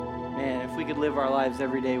we could live our lives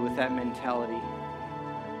every day with that mentality?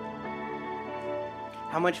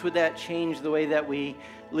 How much would that change the way that we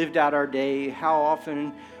lived out our day? How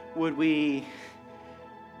often would we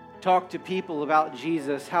talk to people about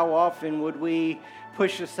Jesus? How often would we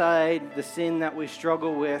push aside the sin that we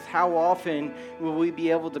struggle with? How often will we be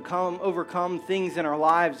able to overcome things in our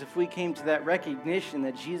lives if we came to that recognition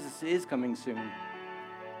that Jesus is coming soon?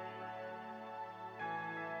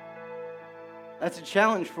 That's a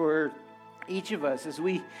challenge for each of us as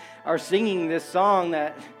we are singing this song.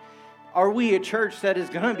 That are we a church that is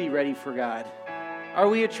going to be ready for God? Are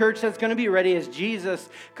we a church that's going to be ready as Jesus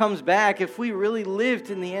comes back? If we really lived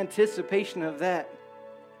in the anticipation of that,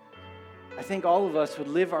 I think all of us would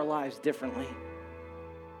live our lives differently.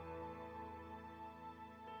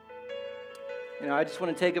 I just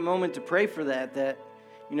want to take a moment to pray for that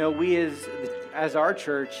we as our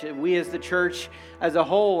church, we as the church as a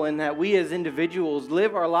whole, and that we as individuals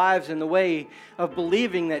live our lives in the way of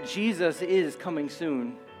believing that Jesus is coming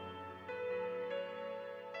soon.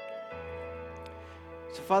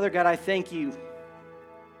 So, Father God, I thank you,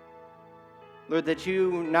 Lord, that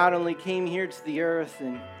you not only came here to the earth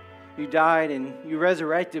and you died and you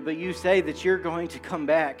resurrected, but you say that you're going to come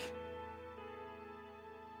back.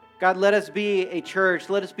 God, let us be a church.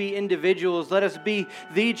 Let us be individuals. Let us be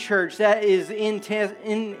the church that is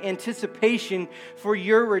in anticipation for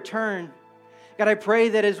your return. God, I pray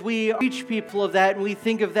that as we reach people of that and we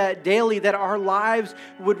think of that daily, that our lives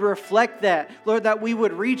would reflect that. Lord, that we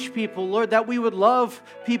would reach people. Lord, that we would love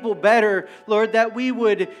people better. Lord, that we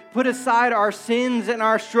would put aside our sins and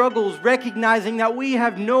our struggles, recognizing that we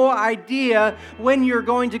have no idea when you're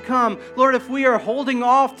going to come. Lord, if we are holding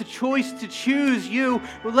off the choice to choose you,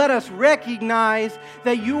 let us recognize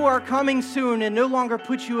that you are coming soon and no longer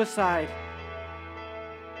put you aside.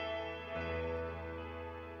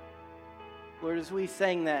 Lord, as we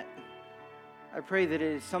sang that, I pray that it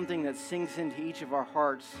is something that sinks into each of our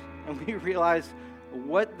hearts and we realize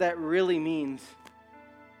what that really means.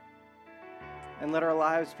 And let our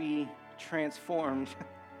lives be transformed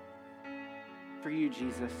for you,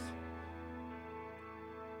 Jesus.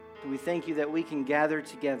 We thank you that we can gather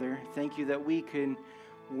together. Thank you that we can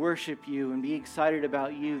worship you and be excited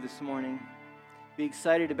about you this morning. Be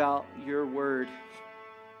excited about your word.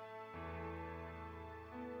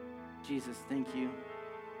 Jesus, thank you.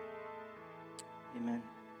 Amen.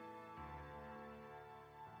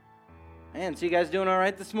 Man, so you guys doing all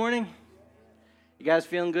right this morning? You guys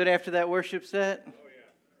feeling good after that worship set? Oh, yeah.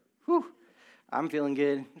 Whew. I'm feeling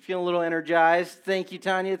good. I'm feeling a little energized. Thank you,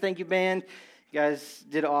 Tanya. Thank you, band. You guys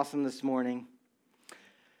did awesome this morning.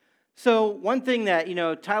 So one thing that,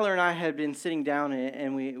 Tyler and I had been sitting down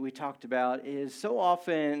and we talked about is so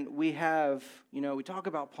often we have, we talk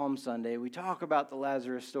about Palm Sunday, we talk about the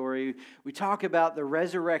Lazarus story, we talk about the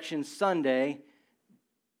Resurrection Sunday,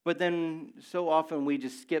 but then so often we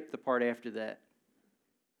just skip the part after that.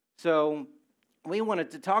 So we wanted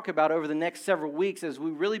to talk about over the next several weeks as we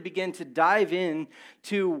really begin to dive in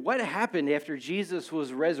to what happened after Jesus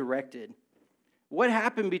was resurrected. What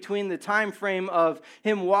happened between the time frame of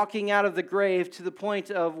him walking out of the grave to the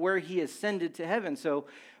point of where he ascended to heaven? So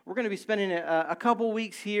we're going to be spending a couple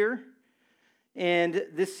weeks here, and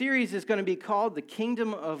this series is going to be called The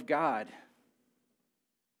Kingdom of God.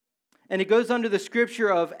 And it goes under the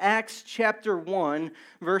scripture of Acts chapter 1,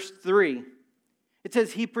 verse 3. It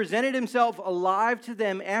says, "He presented himself alive to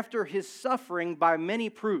them after his suffering by many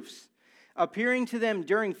proofs, appearing to them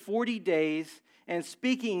during 40 days and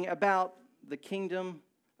speaking about the kingdom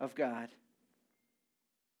of God."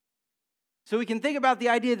 So we can think about the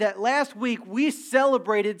idea that last week we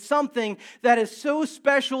celebrated something that is so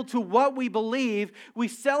special to what we believe. We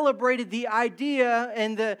celebrated the idea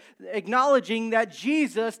and the acknowledging that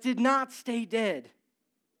Jesus did not stay dead.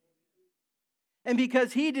 And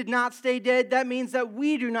because he did not stay dead, that means that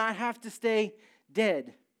we do not have to stay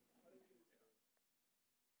dead.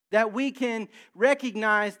 That we can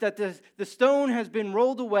recognize that the stone has been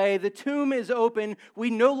rolled away, the tomb is open, we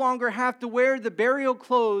no longer have to wear the burial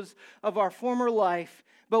clothes of our former life,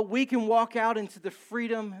 but we can walk out into the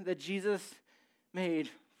freedom that Jesus made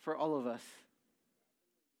for all of us.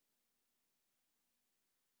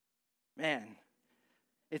 Man,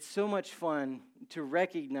 it's so much fun to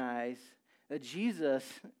recognize that Jesus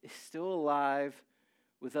is still alive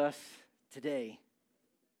with us today.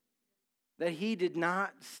 That he did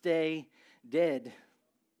not stay dead.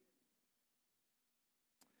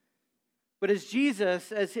 But as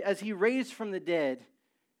Jesus, as he raised from the dead,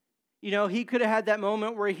 he could have had that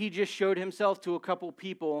moment where he just showed himself to a couple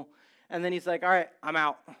people, and then he's like, all right, I'm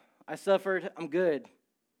out. I suffered, I'm good.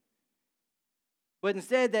 But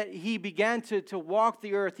instead that he began to walk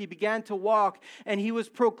the earth, he began to walk, and he was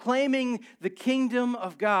proclaiming the kingdom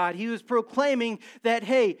of God. He was proclaiming that,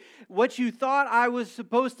 hey, what you thought I was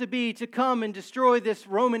supposed to be to come and destroy this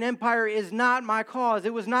Roman Empire is not my cause.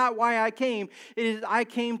 It was not why I came. It is I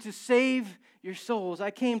came to save your souls.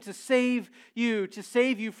 I came to save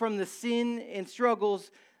you from the sin and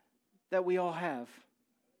struggles that we all have.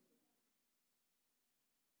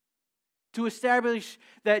 To establish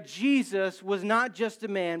that Jesus was not just a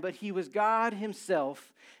man, but he was God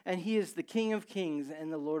himself, and he is the King of kings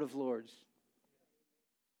and the Lord of lords.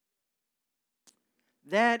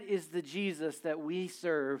 That is the Jesus that we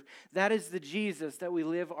serve. That is the Jesus that we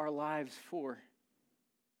live our lives for.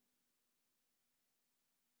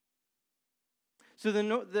 So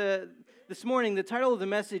this morning, the title of the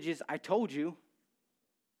message is, I Told You.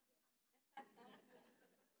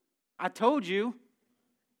 I told you.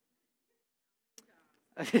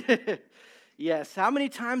 Yes. How many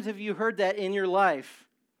times have you heard that in your life?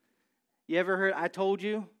 You ever heard, I told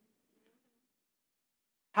you?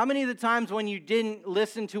 How many of the times when you didn't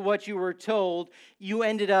listen to what you were told, you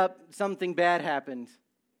ended up, something bad happened?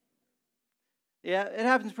 Yeah, it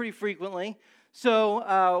happens pretty frequently.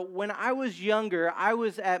 So when I was younger, I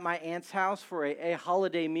was at my aunt's house for a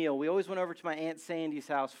holiday meal. We always went over to my Aunt Sandy's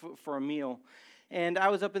house for a meal. And I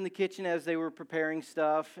was up in the kitchen as they were preparing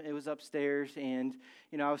stuff. It was upstairs, and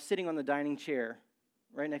I was sitting on the dining chair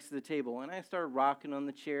right next to the table, and I started rocking on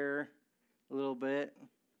the chair a little bit.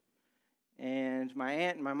 And my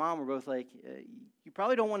aunt and my mom were both like, you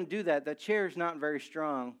probably don't want to do that. That chair is not very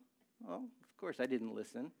strong. Well, of course I didn't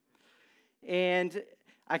listen. And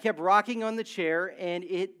I kept rocking on the chair, and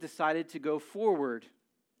it decided to go forward.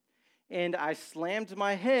 And I slammed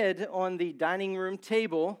my head on the dining room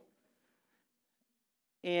table.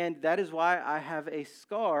 And that is why I have a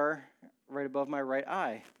scar right above my right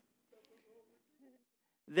eye.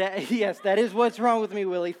 Yes, that is what's wrong with me,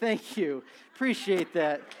 Willie. Thank you. Appreciate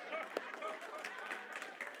that.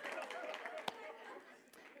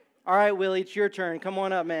 All right, Willie, it's your turn. Come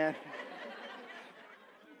on up, man.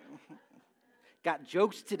 Got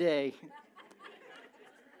jokes today.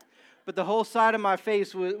 But the whole side of my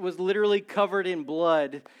face was literally covered in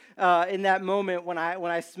blood in that moment when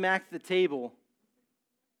I smacked the table.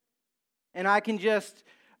 And I can just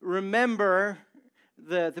remember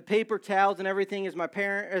the paper towels and everything as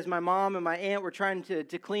my mom and my aunt were trying to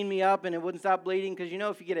clean me up, and it wouldn't stop bleeding because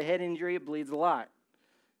if you get a head injury, it bleeds a lot.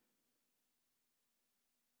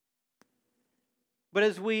 But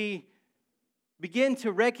as we begin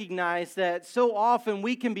to recognize that so often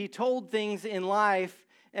we can be told things in life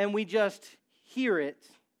and we just hear it,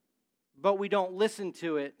 but we don't listen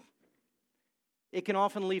to it, it can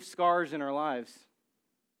often leave scars in our lives.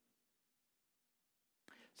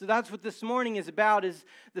 So that's what this morning is about, is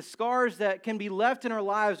the scars that can be left in our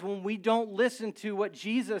lives when we don't listen to what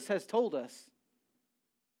Jesus has told us.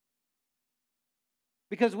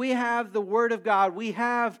 Because we have the Word of God, we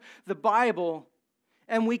have the Bible,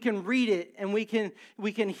 and we can read it and we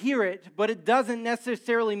can hear it, but it doesn't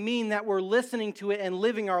necessarily mean that we're listening to it and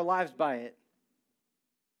living our lives by it.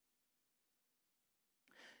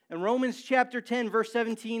 And Romans chapter 10, verse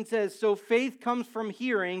 17 says, so faith comes from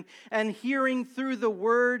hearing, and hearing through the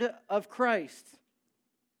word of Christ.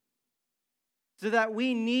 So that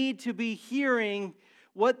we need to be hearing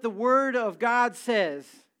what the word of God says.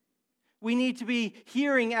 We need to be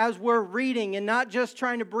hearing as we're reading and not just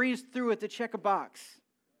trying to breeze through it to check a box.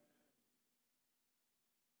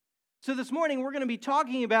 So this morning we're going to be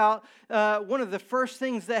talking about one of the first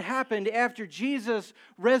things that happened after Jesus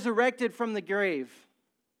resurrected from the grave.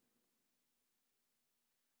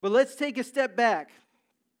 But let's take a step back.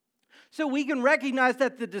 So we can recognize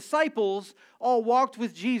that the disciples all walked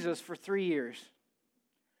with Jesus for 3 years.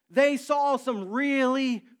 They saw some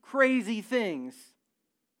really crazy things.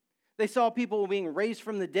 They saw people being raised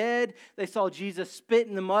from the dead. They saw Jesus spit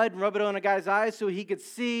in the mud and rub it on a guy's eyes so he could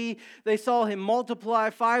see. They saw him multiply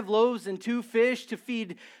 5 loaves and 2 fish to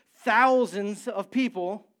feed thousands of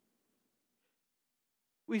people.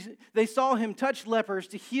 They saw him touch lepers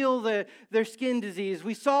to heal their skin disease.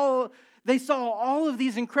 They saw all of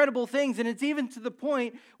these incredible things, and it's even to the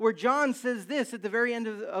point where John says this at the very end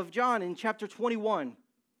of John in chapter 21.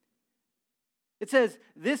 It says,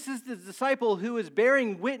 this is the disciple who is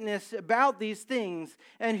bearing witness about these things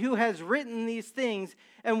and who has written these things,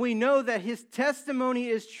 and we know that his testimony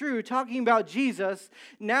is true, talking about Jesus.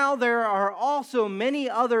 Now there are also many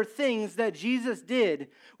other things that Jesus did.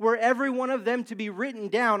 Were every one of them to be written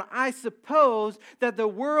down, I suppose that the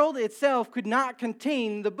world itself could not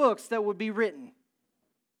contain the books that would be written.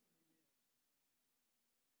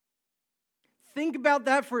 Think about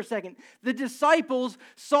that for a second. The disciples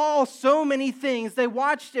saw so many things. They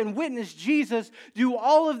watched and witnessed Jesus do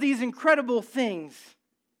all of these incredible things.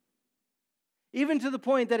 Even to the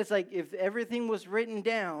point that it's like, if everything was written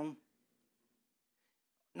down,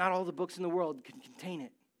 not all the books in the world could contain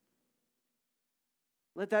it.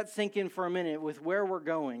 Let that sink in for a minute with where we're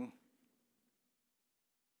going.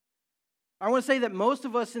 I want to say that most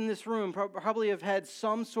of us in this room probably have had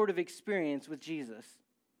some sort of experience with Jesus.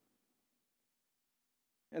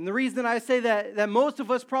 And the reason I say that most of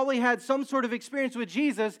us probably had some sort of experience with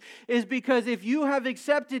Jesus is because if you have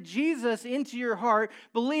accepted Jesus into your heart,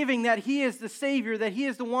 believing that He is the Savior, that He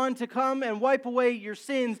is the one to come and wipe away your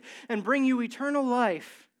sins and bring you eternal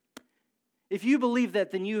life, if you believe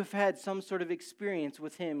that, then you have had some sort of experience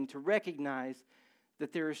with Him to recognize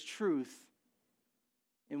that there is truth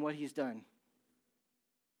in what He's done.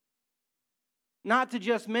 Not to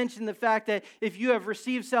just mention the fact that if you have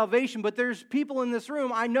received salvation, but there's people in this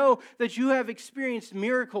room, I know that you have experienced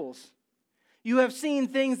miracles. You have seen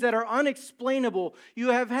things that are unexplainable. You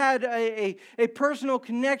have had a personal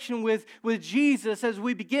connection with Jesus as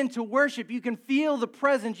we begin to worship. You can feel the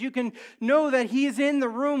presence. You can know that He is in the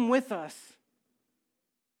room with us.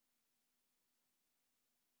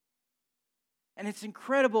 And it's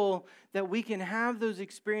incredible that we can have those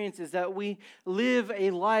experiences, that we live a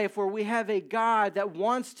life where we have a God that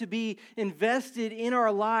wants to be invested in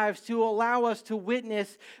our lives to allow us to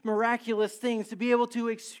witness miraculous things, to be able to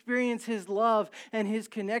experience His love and His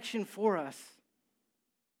connection for us.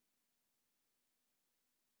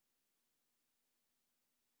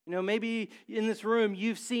 You know, maybe in this room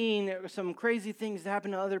you've seen some crazy things happen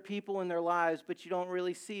to other people in their lives, but you don't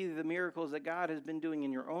really see the miracles that God has been doing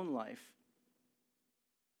in your own life.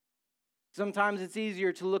 Sometimes it's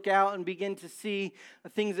easier to look out and begin to see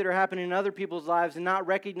things that are happening in other people's lives and not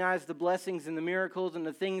recognize the blessings and the miracles and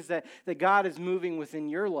the things that God is moving within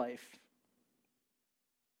your life.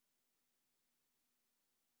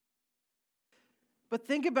 But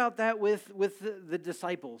think about that with the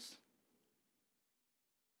disciples.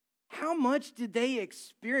 How much did they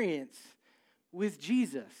experience with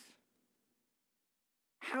Jesus?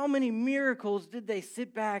 How many miracles did they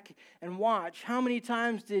sit back and watch? How many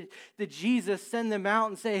times did Jesus send them out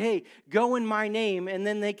and say, hey, go in my name? And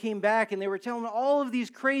then they came back and they were telling all of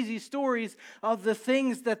these crazy stories of the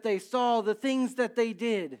things that they saw, the things that they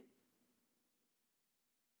did.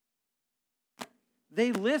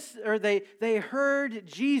 They heard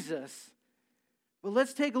Jesus. But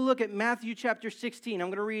let's take a look at Matthew chapter 16.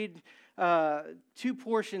 I'm going to read two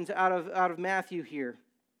portions out of Matthew here.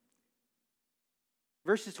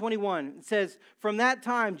 Verses 21, it says, from that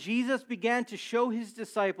time Jesus began to show His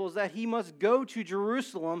disciples that He must go to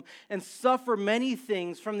Jerusalem and suffer many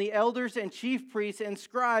things from the elders and chief priests and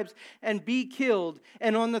scribes and be killed,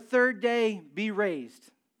 and on the third day be raised.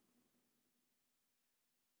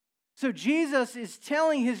 So Jesus is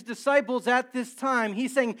telling His disciples at this time,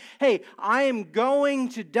 He's saying, hey, I am going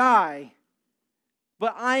to die,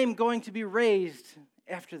 but I am going to be raised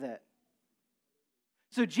after that.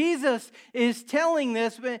 So Jesus is telling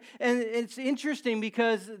this, and it's interesting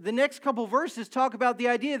because the next couple verses talk about the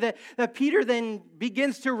idea that Peter then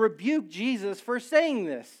begins to rebuke Jesus for saying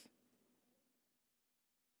this.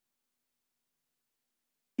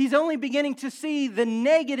 He's only beginning to see the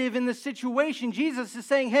negative in the situation. Jesus is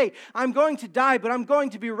saying, hey, I'm going to die, but I'm going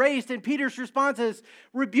to be raised. And Peter's response is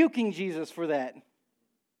rebuking Jesus for that.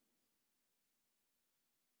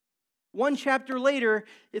 One chapter later,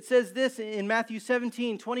 it says this in Matthew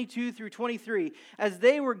 17, 22 through 23. As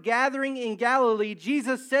they were gathering in Galilee,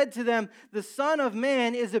 Jesus said to them, the Son of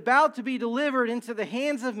Man is about to be delivered into the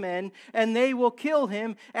hands of men, and they will kill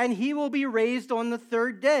Him, and He will be raised on the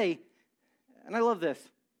third day. And I love this.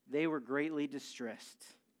 They were greatly distressed.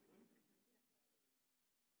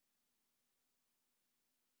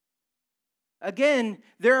 Again,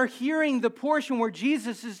 they're hearing the portion where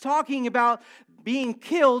Jesus is talking about being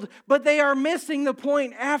killed, but they are missing the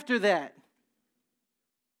point after that.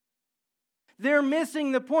 They're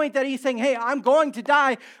missing the point that He's saying, hey, I'm going to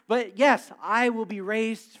die, but yes, I will be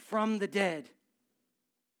raised from the dead.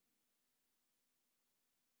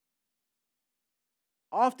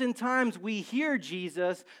 Oftentimes we hear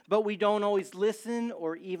Jesus, but we don't always listen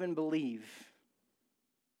or even believe.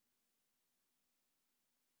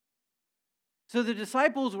 So the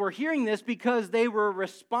disciples were hearing this because they were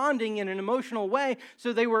responding in an emotional way.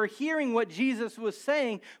 So they were hearing what Jesus was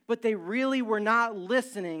saying, but they really were not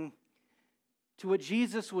listening to what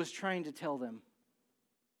Jesus was trying to tell them.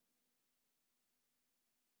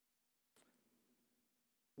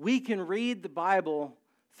 We can read the Bible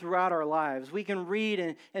throughout our lives. We can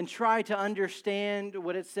read and try to understand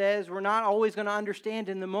what it says. We're not always going to understand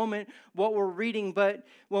in the moment what we're reading, but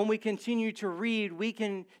when we continue to read,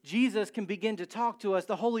 Jesus can begin to talk to us.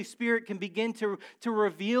 The Holy Spirit can begin to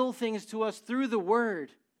reveal things to us through the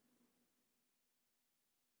Word.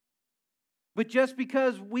 But just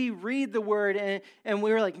because we read the Word and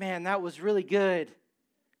we're like, man, that was really good,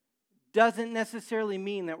 doesn't necessarily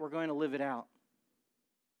mean that we're going to live it out.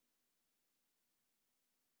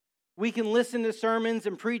 We can listen to sermons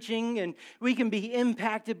and preaching, and we can be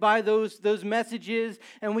impacted by those messages,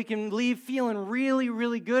 and we can leave feeling really,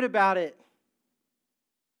 really good about it.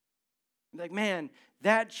 Like, man,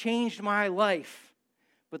 that changed my life.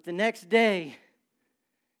 But the next day,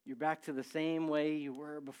 you're back to the same way you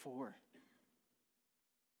were before.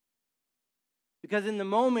 Because in the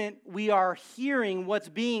moment, we are hearing what's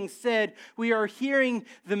being said. We are hearing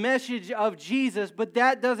the message of Jesus, but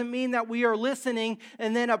that doesn't mean that we are listening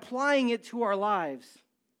and then applying it to our lives.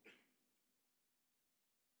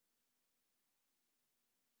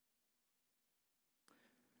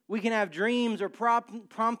 We can have dreams or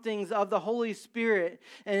promptings of the Holy Spirit,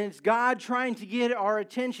 and it's God trying to get our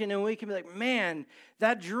attention, and we can be like, man,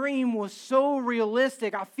 that dream was so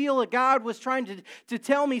realistic. I feel like God was trying to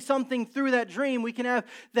tell me something through that dream. We can have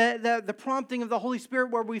the prompting of the Holy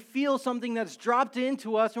Spirit where we feel something that's dropped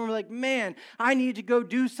into us, and we're like, man, I need to go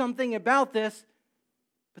do something about this,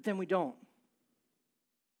 but then we don't.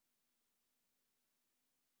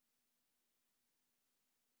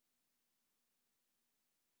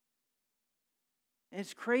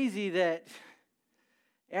 It's crazy that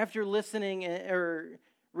after listening or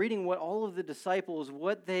reading what all of the disciples,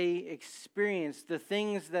 what they experienced, the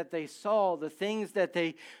things that they saw, the things that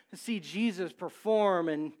they see Jesus perform,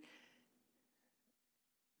 and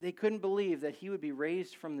they couldn't believe that he would be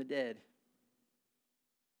raised from the dead.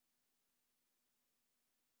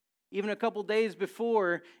 Even a couple days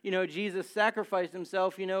before, Jesus sacrificed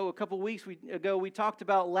himself, a couple weeks ago, we talked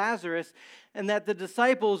about Lazarus, and that the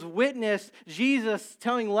disciples witnessed Jesus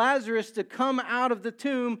telling Lazarus to come out of the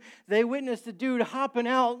tomb. They witnessed a dude hopping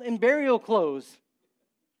out in burial clothes,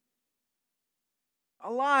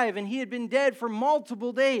 alive, and he had been dead for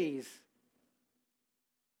multiple days.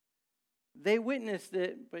 They witnessed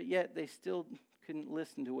it, but yet they still couldn't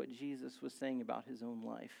listen to what Jesus was saying about his own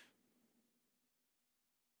life.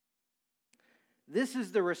 This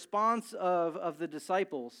is the response of the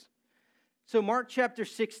disciples. So Mark chapter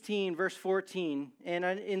 16, verse 14, and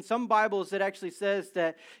in some Bibles it actually says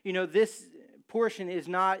that, this portion is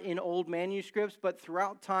not in old manuscripts, but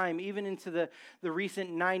throughout time, even into the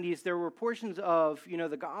recent 90s, there were portions of,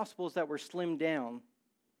 the Gospels that were slimmed down.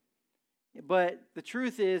 But the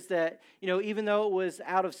truth is that, even though it was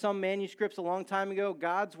out of some manuscripts a long time ago,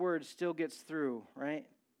 God's word still gets through, right?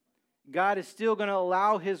 God is still going to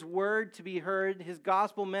allow his word to be heard, his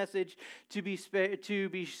gospel message to be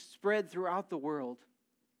spread throughout the world.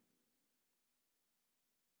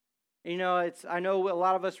 I know a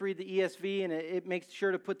lot of us read the ESV, and it makes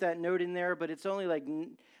sure to put that note in there, but it's only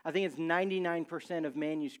I think it's 99% of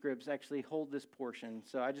manuscripts actually hold this portion.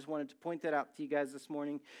 So I just wanted to point that out to you guys this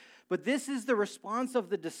morning. But this is the response of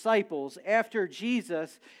the disciples after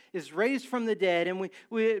Jesus is raised from the dead. And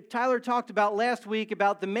Tyler talked about last week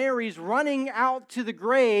about the Marys running out to the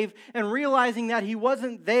grave and realizing that he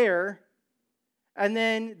wasn't there. And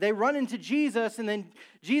then they run into Jesus, and then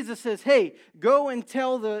Jesus says, hey, go and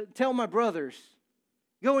tell my brothers.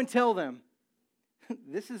 Go and tell them.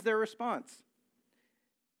 This is their response.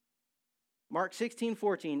 Mark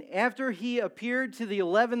 16:14. After he appeared to the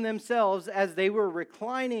 11 themselves as they were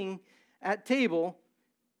reclining at table,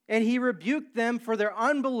 and he rebuked them for their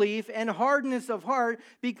unbelief and hardness of heart,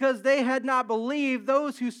 because they had not believed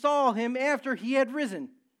those who saw him after he had risen.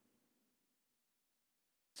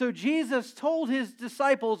 So Jesus told his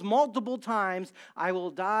disciples multiple times, I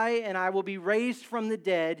will die and I will be raised from the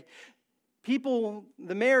dead. People,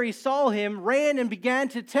 the Mary saw him, ran and began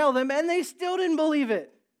to tell them, and they still didn't believe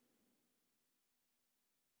it.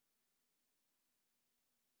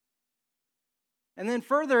 And then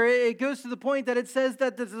further, it goes to the point that it says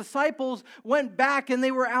that the disciples went back and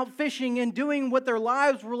they were out fishing and doing what their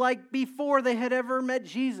lives were like before they had ever met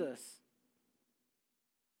Jesus.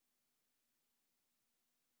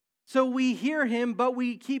 So we hear him, but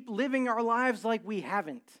we keep living our lives like we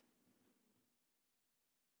haven't.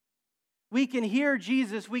 We can hear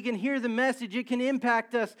Jesus, we can hear the message, it can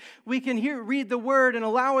impact us. We can read the word and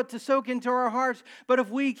allow it to soak into our hearts. But if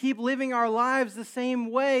we keep living our lives the same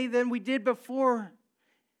way than we did before,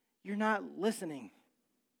 you're not listening.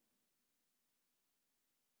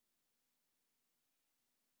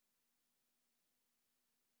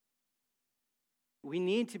 We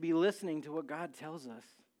need to be listening to what God tells us.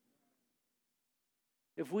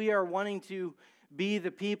 If we are wanting to be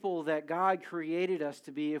the people that God created us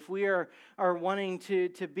to be, if we are wanting to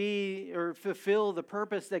be or fulfill the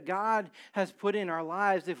purpose that God has put in our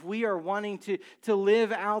lives, if we are wanting to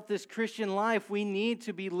live out this Christian life, we need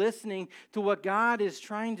to be listening to what God is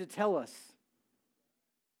trying to tell us.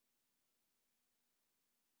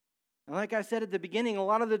 And like I said at the beginning, a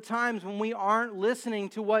lot of the times when we aren't listening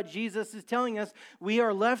to what Jesus is telling us, we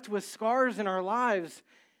are left with scars in our lives.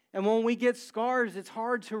 And when we get scars, it's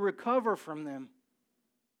hard to recover from them.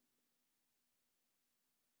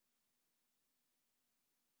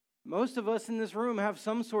 Most of us in this room have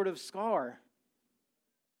some sort of scar.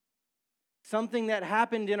 Something that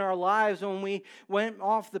happened in our lives when we went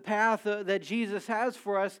off the path that Jesus has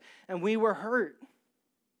for us and we were hurt.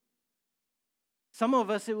 Some of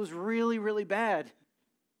us, it was really, really bad.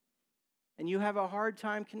 And you have a hard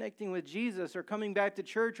time connecting with Jesus or coming back to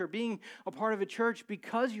church or being a part of a church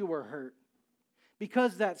because you were hurt.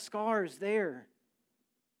 Because that scar is there.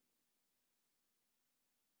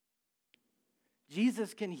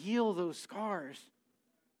 Jesus can heal those scars.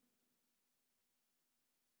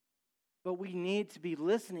 But we need to be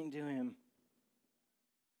listening to Him.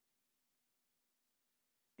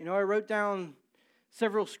 You know, I wrote down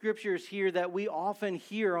several scriptures here that we often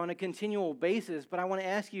hear on a continual basis, but I want to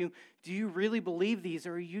ask you, do you really believe these,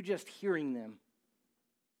 or are you just hearing them?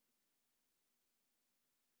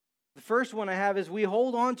 The first one I have is we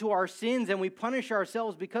hold on to our sins and we punish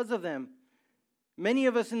ourselves because of them. Many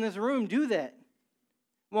of us in this room do that.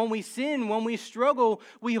 When we sin, when we struggle,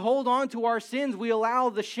 we hold on to our sins. We allow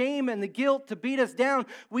the shame and the guilt to beat us down.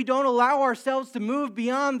 We don't allow ourselves to move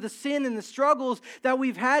beyond the sin and the struggles that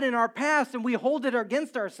we've had in our past, and we hold it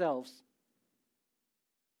against ourselves.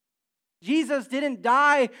 Jesus didn't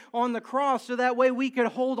die on the cross so that way we could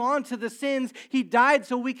hold on to the sins. He died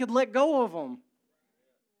so we could let go of them.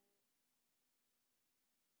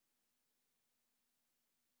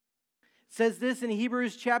 It says this in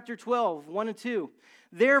Hebrews chapter 12, 1 and 2.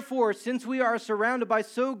 Therefore, since we are surrounded by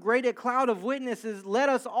so great a cloud of witnesses, let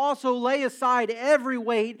us also lay aside every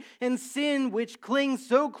weight and sin which clings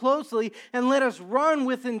so closely, and let us run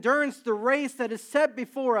with endurance the race that is set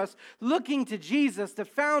before us, looking to Jesus, the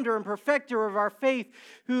founder and perfecter of our faith,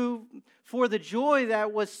 who for the joy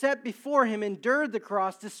that was set before him endured the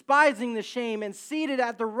cross, despising the shame, and seated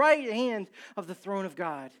at the right hand of the throne of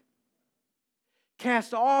God.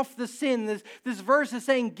 Cast off the sin. This verse is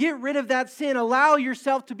saying, get rid of that sin. Allow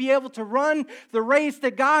yourself to be able to run the race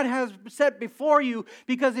that God has set before you.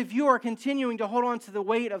 Because if you are continuing to hold on to the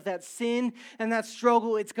weight of that sin and that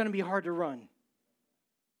struggle, it's going to be hard to run.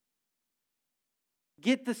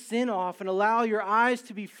 Get the sin off and allow your eyes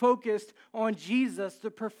to be focused on Jesus,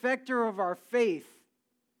 the perfecter of our faith.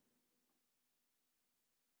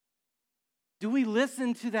 Do we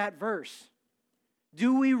listen to that verse?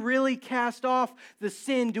 Do we really cast off the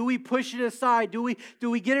sin? Do we push it aside? Do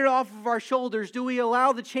we get it off of our shoulders? Do we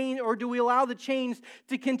allow the chain, or do we allow the chains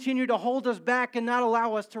to continue to hold us back and not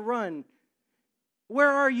allow us to run? Where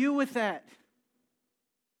are you with that?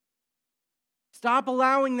 Stop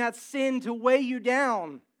allowing that sin to weigh you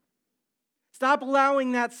down. Stop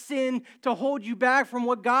allowing that sin to hold you back from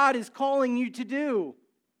what God is calling you to do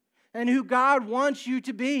and who God wants you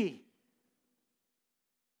to be.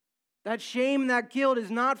 That shame and that guilt is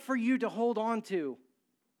not for you to hold on to.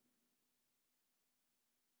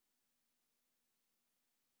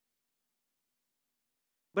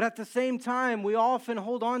 But at the same time, we often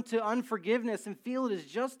hold on to unforgiveness and feel it is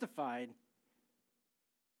justified.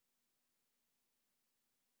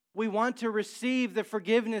 We want to receive the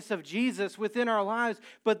forgiveness of Jesus within our lives,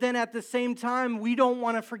 but then at the same time, we don't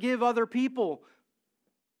want to forgive other people.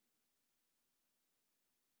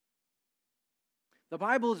 The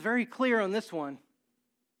Bible is very clear on this one.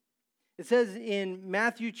 It says in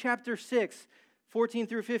Matthew chapter 6, 14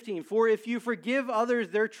 through 15, for if you forgive others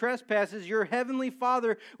their trespasses, your heavenly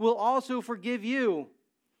Father will also forgive you.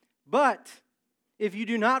 But if you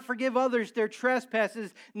do not forgive others their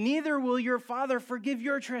trespasses, neither will your Father forgive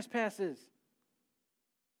your trespasses.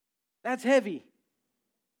 That's heavy.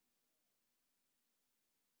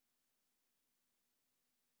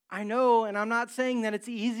 I know, and I'm not saying that it's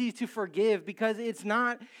easy to forgive, because it's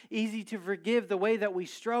not easy to forgive the way that we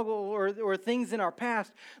struggle or things in our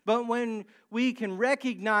past. But when we can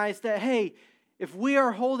recognize that, hey, if we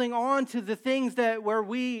are holding on to the things that where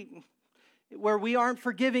we aren't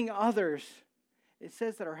forgiving others, it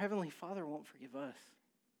says that our Heavenly Father won't forgive us.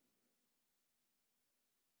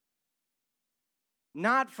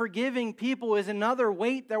 Not forgiving people is another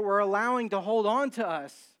weight that we're allowing to hold on to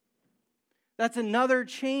us. That's another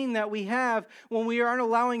chain that we have when we aren't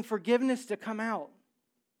allowing forgiveness to come out.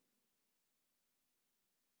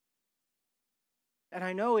 And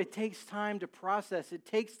I know it takes time to process. It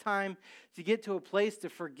takes time to get to a place to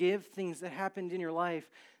forgive things that happened in your life.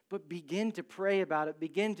 But begin to pray about it.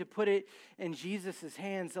 Begin to put it in Jesus'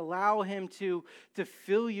 hands. Allow Him to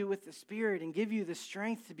fill you with the Spirit and give you the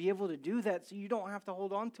strength to be able to do that so you don't have to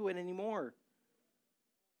hold on to it anymore.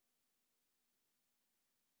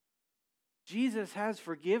 Jesus has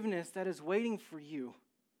forgiveness that is waiting for you.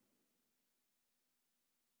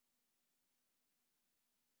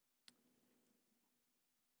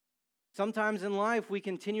 Sometimes in life, we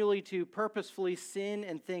continually to purposefully sin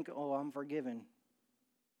and think, oh, I'm forgiven.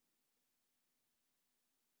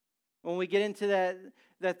 When we get into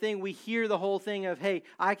that thing, we hear the whole thing of, hey,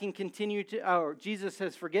 I can continue to, or Jesus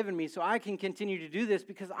has forgiven me, so I can continue to do this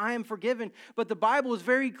because I am forgiven. But the Bible is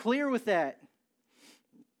very clear with that.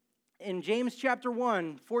 In James chapter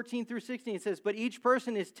 1, 14 through 16, it says, but each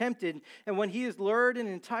person is tempted, and when he is lured and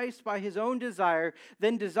enticed by his own desire,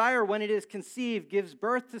 then desire, when it is conceived, gives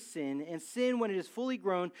birth to sin, and sin, when it is fully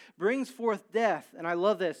grown, brings forth death. And I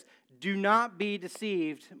love this. Do not be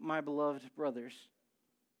deceived, my beloved brothers.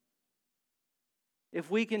 If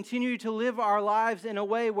we continue to live our lives in a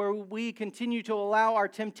way where we continue to allow our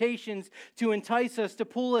temptations to entice us, to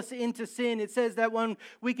pull us into sin, it says that when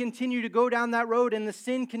we continue to go down that road and the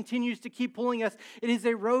sin continues to keep pulling us, it is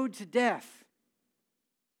a road to death.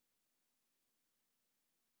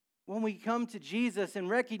 When we come to Jesus and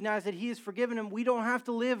recognize that He has forgiven Him, we don't have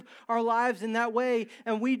to live our lives in that way,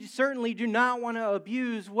 and we certainly do not want to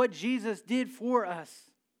abuse what Jesus did for us.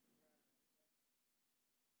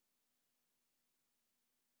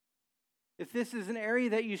 If this is an area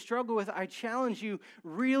that you struggle with, I challenge you,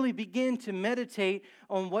 really begin to meditate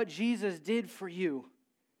on what Jesus did for you.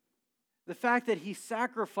 The fact that He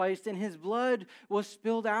sacrificed and His blood was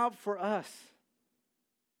spilled out for us.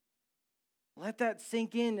 Let that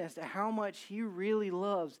sink in as to how much He really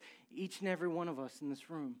loves each and every one of us in this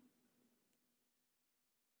room.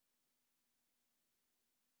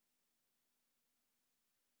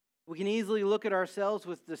 We can easily look at ourselves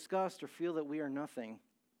with disgust or feel that we are nothing.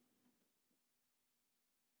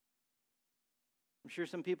 I'm sure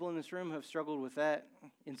some people in this room have struggled with that.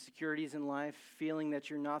 Insecurities in life, feeling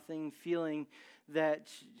that you're nothing, feeling that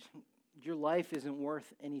your life isn't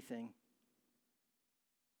worth anything.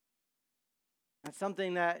 That's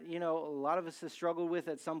something that, a lot of us have struggled with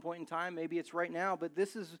at some point in time. Maybe it's right now, but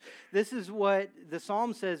this is what the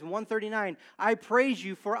Psalm says, 139. I praise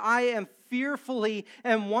you, for I am fearfully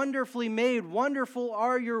and wonderfully made. Wonderful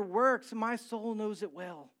are your works. My soul knows it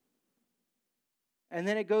well. And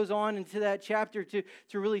then it goes on into that chapter to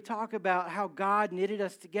really talk about how God knitted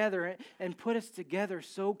us together and put us together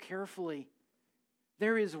so carefully.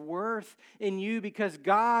 There is worth in you because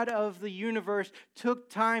God of the universe took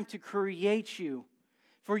time to create you.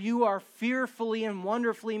 For you are fearfully and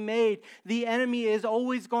wonderfully made. The enemy is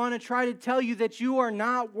always going to try to tell you that you are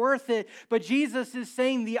not worth it. But Jesus is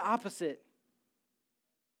saying the opposite.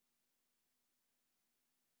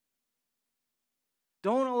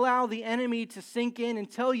 Don't allow the enemy to sink in and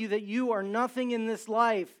tell you that you are nothing in this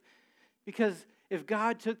life. Because if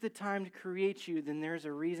God took the time to create you, then there's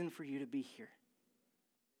a reason for you to be here.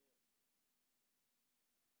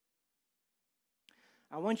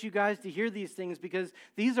 I want you guys to hear these things because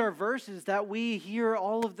these are verses that we hear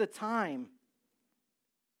all of the time.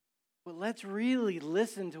 But let's really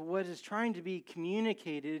listen to what is trying to be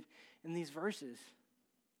communicated in these verses.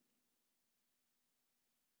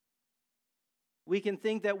 We can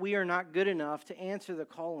think that we are not good enough to answer the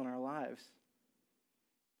call in our lives.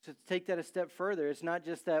 So to take that a step further, it's not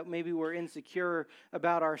just that maybe we're insecure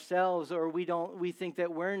about ourselves or we think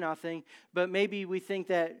that we're nothing, but maybe we think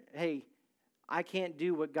that, hey, I can't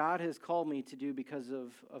do what God has called me to do because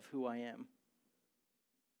of who I am.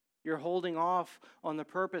 You're holding off on the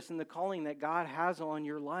purpose and the calling that God has on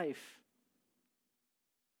your life.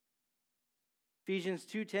 Ephesians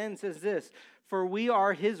 2:10 says this, for we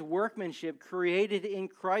are His workmanship created in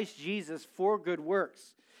Christ Jesus for good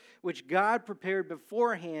works, which God prepared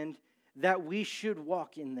beforehand that we should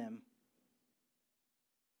walk in them.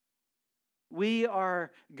 We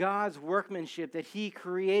are God's workmanship that He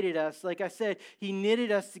created us. Like I said, He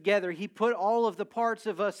knitted us together. He put all of the parts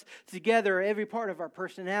of us together, every part of our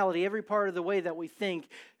personality, every part of the way that we think,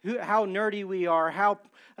 how nerdy we are, how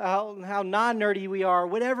non-nerdy we are,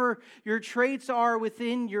 whatever your traits are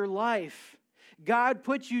within your life. God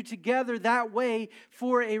put you together that way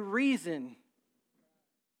for a reason.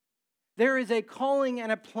 There is a calling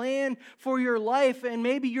and a plan for your life, and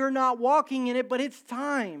maybe you're not walking in it, but it's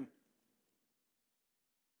time.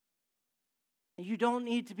 You don't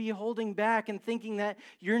need to be holding back and thinking that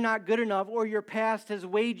you're not good enough or your past has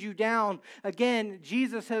weighed you down. Again,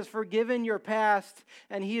 Jesus has forgiven your past,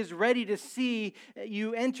 and He is ready to see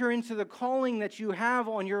you enter into the calling that you have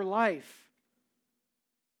on your life.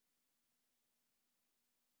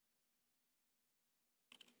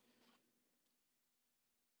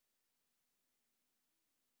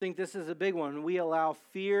 I think this is a big one. We allow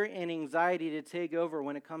fear and anxiety to take over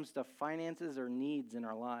when it comes to finances or needs in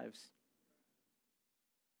our lives.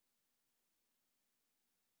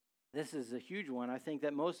 This is a huge one. I think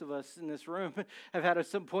that most of us in this room have had at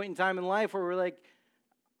some point in time in life where we're like,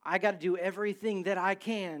 I got to do everything that I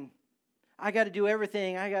can. I got to do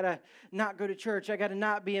everything. I got to not go to church. I got to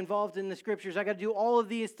not be involved in the scriptures. I got to do all of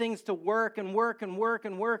these things to work and work and work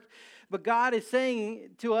and work. But God is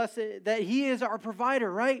saying to us that He is our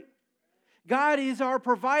provider, right? God is our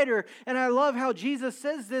provider. And I love how Jesus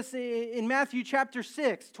says this in Matthew chapter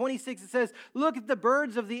 6, 26. It says, look at the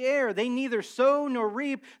birds of the air. They neither sow nor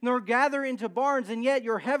reap nor gather into barns, and yet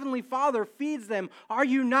your heavenly Father feeds them. Are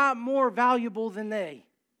you not more valuable than they?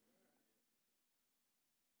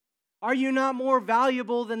 Are you not more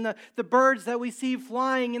valuable than the birds that we see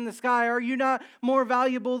flying in the sky? Are you not more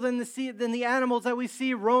valuable than the animals that we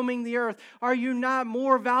see roaming the earth? Are you not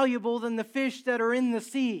more valuable than the fish that are in the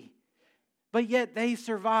sea? But yet they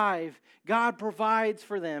survive. God provides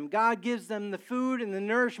for them. God gives them the food and the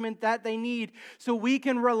nourishment that they need, so we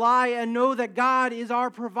can rely and know that God is our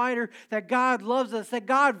provider, that God loves us, that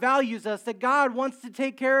God values us, that God wants to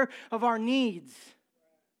take care of our needs.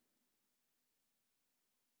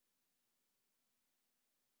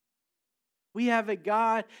 We have a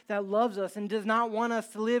God that loves us and does not want us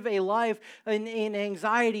to live a life in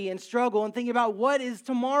anxiety and struggle and think about what is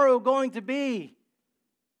tomorrow going to be.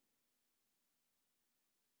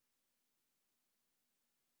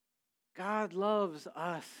 God loves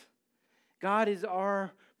us. God is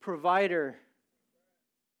our provider.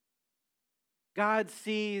 God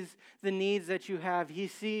sees the needs that you have. He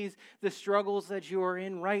sees the struggles that you are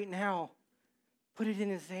in right now. Put it in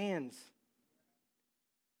His hands.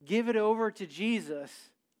 Give it over to Jesus.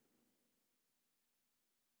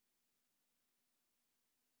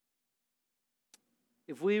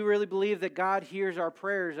 If we really believe that God hears our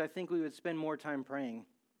prayers, I think we would spend more time praying.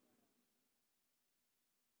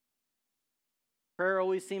 Prayer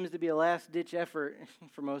always seems to be a last-ditch effort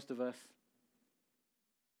for most of us.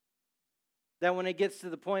 That when it gets to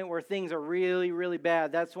the point where things are really, really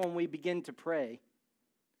bad, that's when we begin to pray.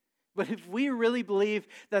 But if we really believe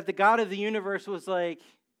that the God of the universe was like,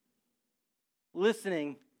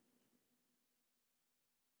 listening,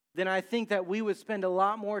 then I think that we would spend a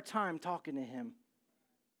lot more time talking to Him.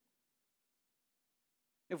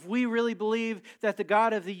 If we really believe that the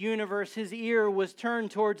God of the universe, His ear was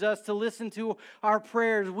turned towards us to listen to our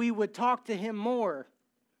prayers, we would talk to Him more,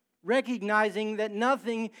 recognizing that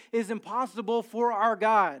nothing is impossible for our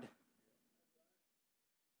God.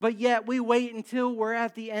 But yet we wait until we're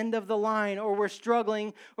at the end of the line, or we're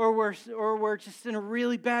struggling, or we're just in a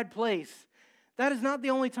really bad place. That is not the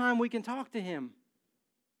only time we can talk to Him.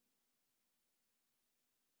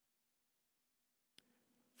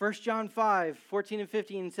 1 John 5, 14 and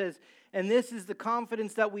 15 says, and this is the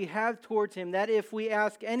confidence that we have towards Him, that if we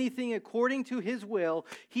ask anything according to His will,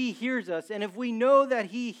 He hears us. And if we know that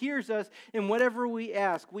He hears us in whatever we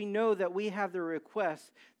ask, we know that we have the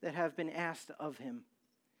requests that have been asked of Him.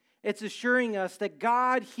 It's assuring us that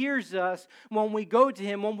God hears us when we go to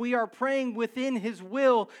Him, when we are praying within His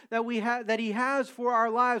will that He has for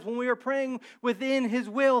our lives. When we are praying within His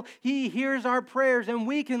will, He hears our prayers, and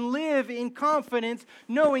we can live in confidence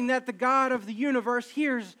knowing that the God of the universe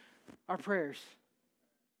hears our prayers.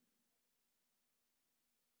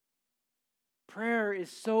 Prayer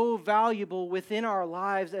is so valuable within our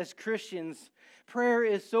lives as Christians. Prayer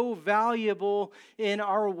is so valuable in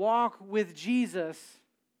our walk with Jesus.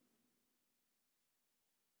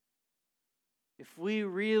 If we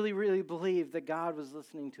really, really believe that God was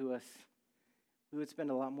listening to us, we would spend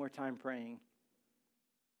a lot more time praying.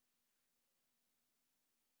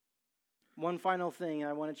 One final thing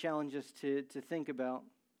I want to challenge us to think about.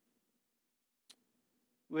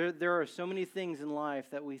 There are so many things in life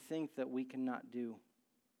that we think that we cannot do.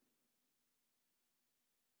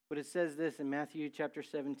 But it says this in Matthew chapter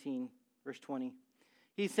 17, verse 20.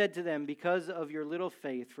 He said to them, because of your little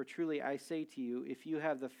faith, for truly I say to you, if you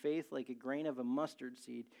have the faith like a grain of a mustard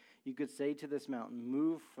seed, you could say to this mountain,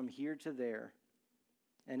 move from here to there,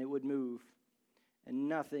 and it would move, and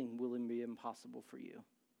nothing will be impossible for you.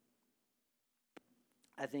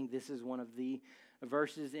 I think this is one of the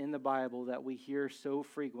verses in the Bible that we hear so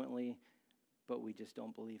frequently, but we just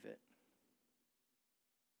don't believe it.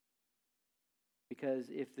 Because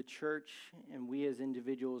if the church and we as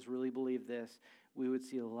individuals really believe this, we would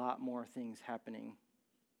see a lot more things happening.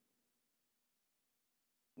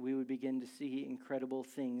 We would begin to see incredible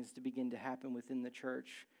things to begin to happen within the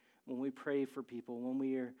church when we pray for people, when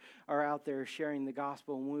we are out there sharing the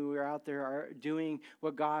gospel, when we are out there are doing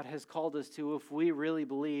what God has called us to. If we really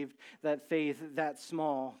believed that faith that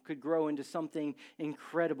small could grow into something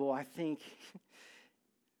incredible, I think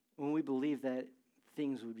when we believe that,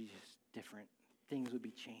 things would be just different. Things would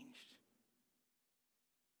be changed.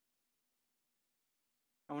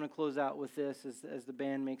 I want to close out with this as the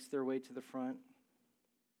band makes their way to the front.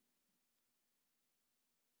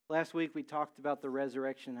 Last week we talked about the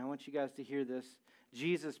resurrection. I want you guys to hear this.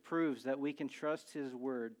 Jesus proves that we can trust his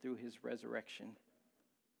word through his resurrection.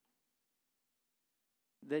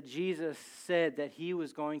 That Jesus said that he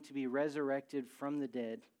was going to be resurrected from the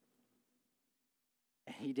dead.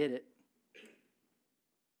 And he did it.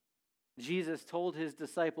 Jesus told his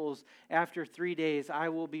disciples, after 3 days, I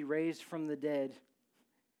will be raised from the dead.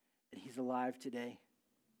 And he's alive today.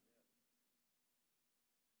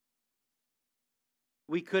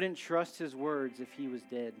 We couldn't trust his words if he was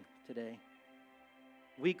dead today.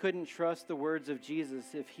 We couldn't trust the words of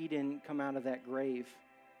Jesus if he didn't come out of that grave.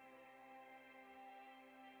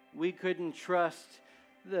 We couldn't trust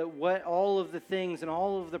all of the things and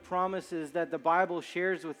all of the promises that the Bible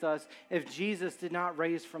shares with us if Jesus did not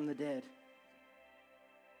raise from the dead.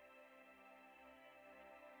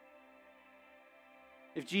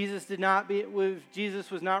 If Jesus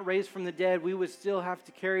was not raised from the dead, we would still have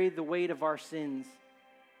to carry the weight of our sins.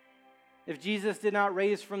 If Jesus did not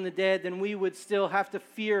raise from the dead, then we would still have to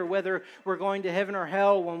fear whether we're going to heaven or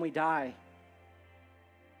hell when we die.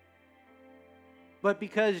 But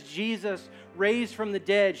because Jesus raised from the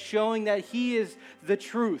dead, showing that he is the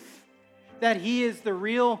truth, that he is the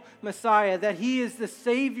real Messiah, that he is the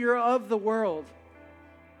Savior of the world,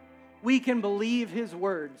 we can believe his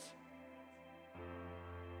words.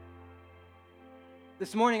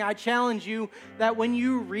 This morning, I challenge you that when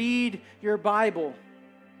you read your Bible,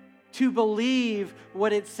 to believe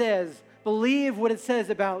what it says. Believe what it says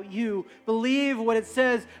about you. Believe what it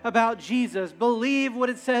says about Jesus. Believe what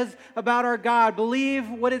it says about our God. Believe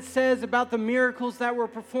what it says about the miracles that were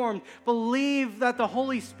performed. Believe that the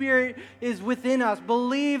Holy Spirit is within us.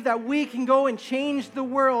 Believe that we can go and change the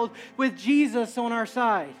world with Jesus on our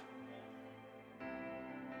side.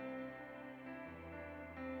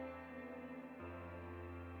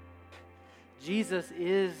 Jesus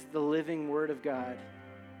is the living Word of God.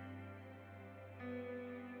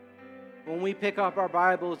 When we pick up our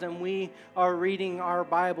Bibles and we are reading our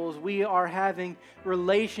Bibles, we are having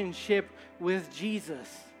relationship with Jesus.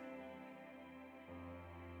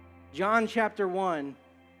 John chapter 1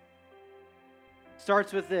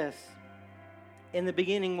 starts with this. In the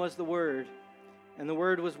beginning was the Word, and the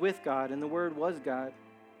Word was with God, and the Word was God.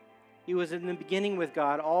 He was in the beginning with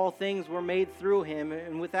God. All things were made through him,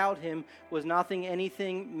 and without him was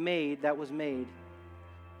anything made that was made.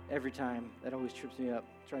 Every time. That always trips me up,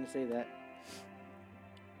 trying to say that.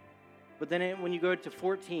 But then when you go to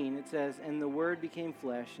 14, it says, and the Word became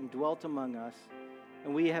flesh and dwelt among us,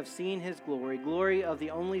 and we have seen his glory, glory of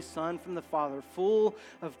the only Son from the Father, full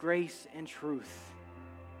of grace and truth.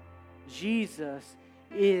 Jesus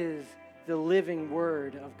is the living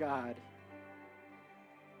Word of God.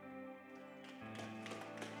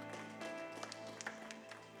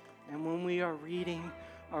 And when we are reading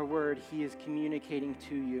our Word, he is communicating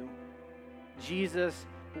to you. Jesus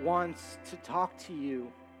wants to talk to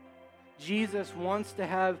you. Jesus wants to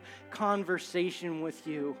have conversation with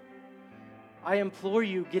you. I implore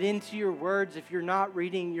you, get into your words if you're not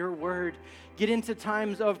reading your Word. Get into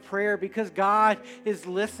times of prayer because God is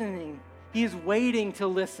listening. He is waiting to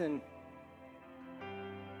listen.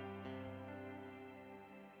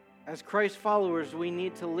 As Christ followers, we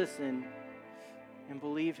need to listen and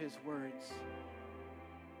believe his words.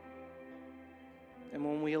 And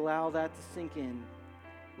when we allow that to sink in,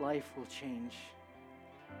 life will change.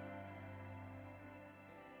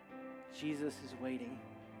 Jesus is waiting.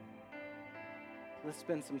 Let's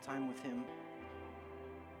spend some time with him.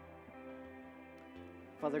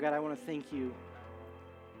 Father God, I want to thank you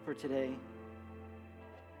for today.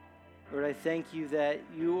 Lord, I thank you that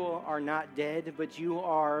you are not dead, but you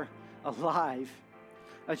are alive.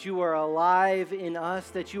 that you are alive in us,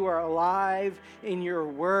 that you are alive in your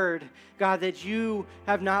word. God, that you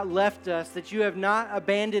have not left us, that you have not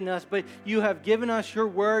abandoned us, but you have given us your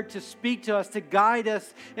word to speak to us, to guide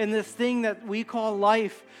us in this thing that we call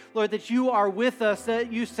life. Lord, that you are with us,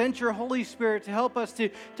 that you sent your Holy Spirit to help us to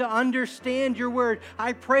understand your word.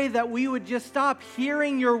 I pray that we would just stop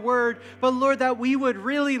hearing your word, but Lord, that we would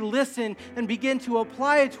really listen and begin to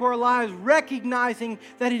apply it to our lives, recognizing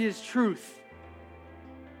that it is truth.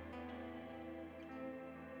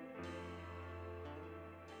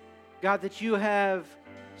 God, that you have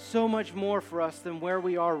so much more for us than where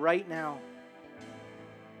we are right now.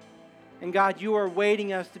 And God, you are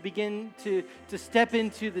waiting us to begin to step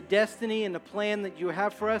into the destiny and the plan that you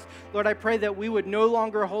have for us. Lord, I pray that we would no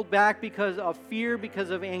longer hold back because of fear, because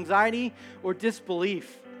of anxiety, or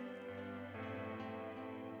disbelief.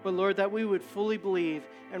 But Lord, that we would fully believe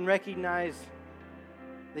and recognize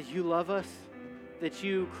that you love us, that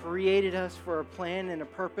you created us for a plan and a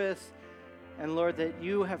purpose, and Lord, that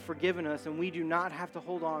you have forgiven us and we do not have to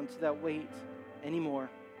hold on to that weight anymore.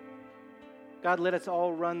 God, let us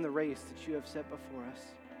all run the race that you have set before us.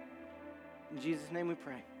 In Jesus' name we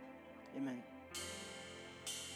pray. Amen.